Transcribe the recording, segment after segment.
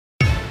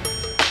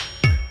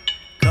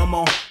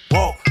come on,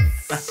 walk.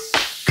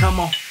 Come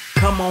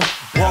on,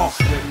 walk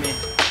with me.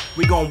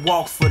 We gon'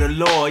 walk for the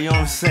Lord, you know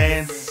what I'm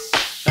saying?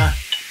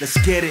 Let's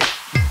get it.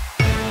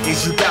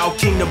 Is you about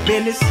kingdom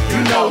business?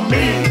 You know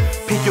me.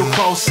 Pick your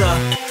cross up,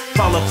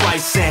 follow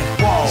Christ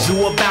and walk. Is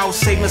you about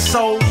saving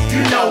souls?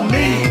 You know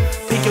me.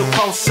 Pick your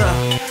cross up,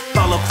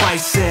 follow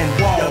Christ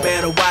and walk. You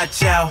better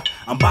watch out,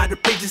 I'm about to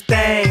preach this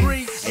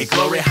thing. Hey,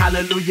 glory,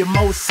 hallelujah,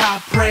 most high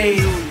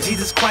praise.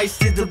 Jesus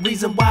Christ is the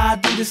reason why I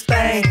do this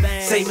thing.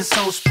 Saving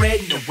souls,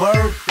 spreading the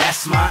word,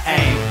 that's my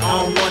aim.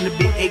 I don't wanna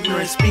be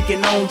ignorant,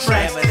 speaking on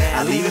tracks.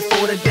 I leave it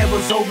for the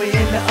devils over in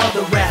the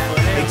other rap.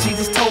 Hey,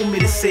 Jesus told me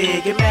to say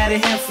it, get mad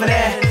at him for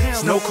that.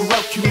 There's no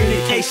corrupt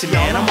communication,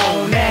 man, I'm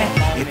on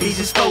that.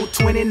 Ephesians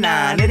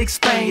 4:29, it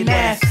explains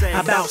that.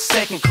 How about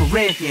 2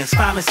 Corinthians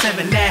 5 and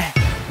 7, that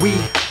we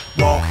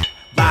walk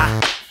by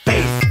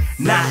faith,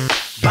 not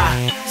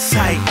by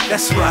sight.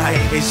 That's right.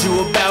 Is you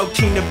about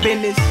kingdom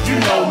business? You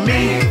know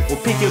me.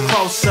 Well, pick your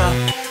cross up,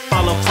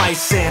 follow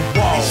Christ and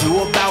walk. Is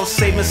you about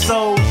saving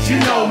souls? You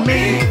know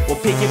me. Well,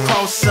 pick your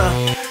cross up,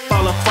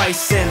 follow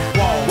Christ and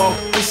walk. Walk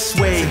this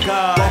way,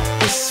 God. Walk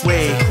this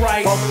way,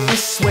 Christ. Walk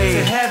this way,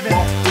 to heaven.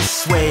 Walk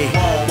this way,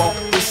 walk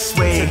this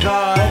way, to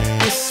God. Walk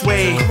this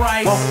way,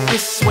 Christ. Walk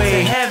this way,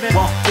 to heaven.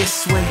 Walk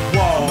this way.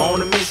 I'm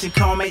on a mission,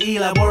 call me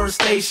Eli. Words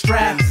stay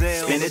strapped.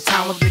 Spending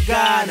time with the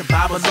God, the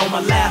Bible's on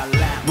my lap.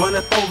 Run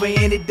up over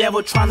any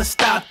devil trying to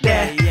stop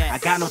that. I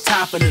got no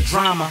time for the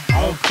drama,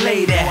 I don't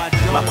play that.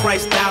 My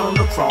Christ died on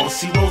the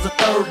cross, he rose the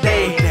third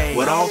day.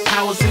 With all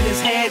powers in his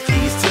hand,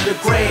 keys to the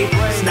grave.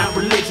 It's not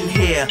religion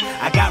here,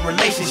 I got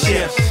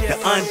relationships. The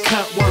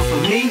uncut word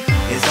for me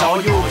is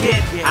all you'll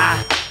get.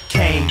 I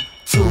came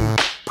to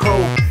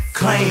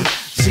proclaim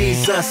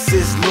Jesus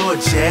is Lord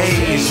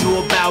J. Is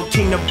you about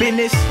kingdom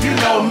business? You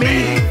know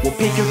me. Well,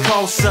 pick your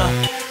cross up,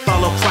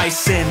 follow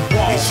Christ and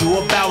walk. Is you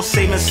about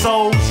saving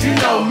souls? You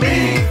know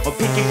me. Well,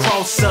 pick your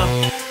cross up,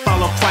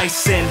 follow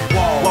Christ and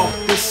walk.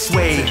 Walk this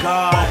way,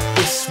 walk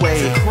this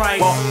way,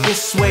 walk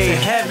this way,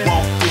 heaven.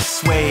 Walk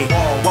this way,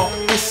 walk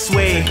this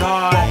way,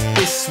 walk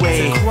this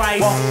way,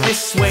 walk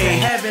this way,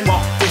 heaven.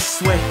 Walk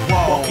this way.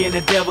 Walk in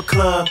the devil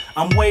club,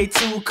 I'm way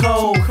too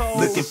cold.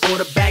 Looking for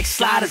the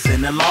backsliders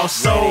and the lost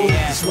soul.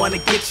 Just wanna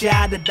get you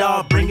out the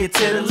dark, bring it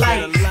to the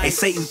light. Hey,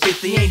 Satan,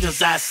 50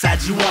 angels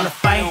outside, you wanna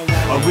fight?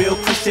 A real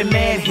Christian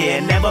man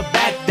here, never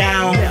back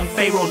down.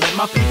 Pharaoh, let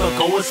my people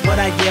go, is what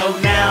I yell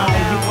now.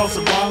 You crossed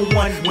the wrong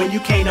one when you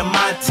came to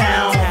my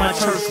town. My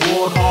church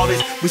ward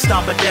harvest, we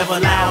stomp a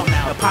devil out.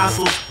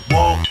 Apostles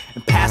walk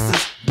and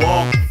pastors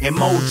walk,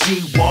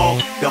 MOG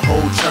walk, the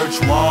whole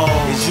church walk.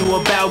 Is you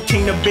about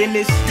kingdom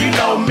business? You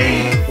know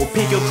me. Well,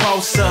 pick your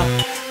cross up,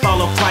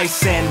 follow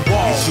Christ and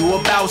walk. Is you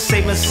about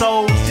saving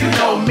souls? You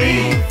know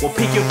me. Well,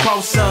 pick your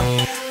cross up,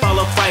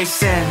 follow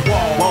Christ and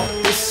walk. Walk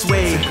this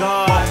way,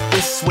 God. Walk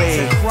this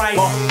way, Christ.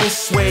 Walk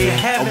this way,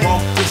 heaven.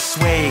 Walk this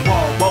way,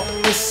 walk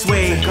this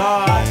way,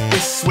 God. Walk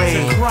this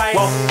way, Christ.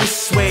 Walk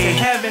this way,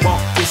 heaven.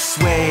 Walk this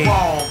way,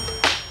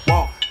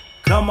 walk.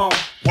 Come on,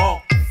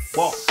 walk.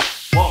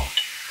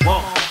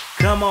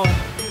 Come on,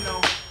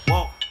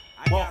 walk.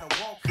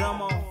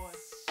 Come on,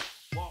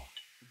 walk.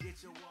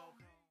 Get your walk.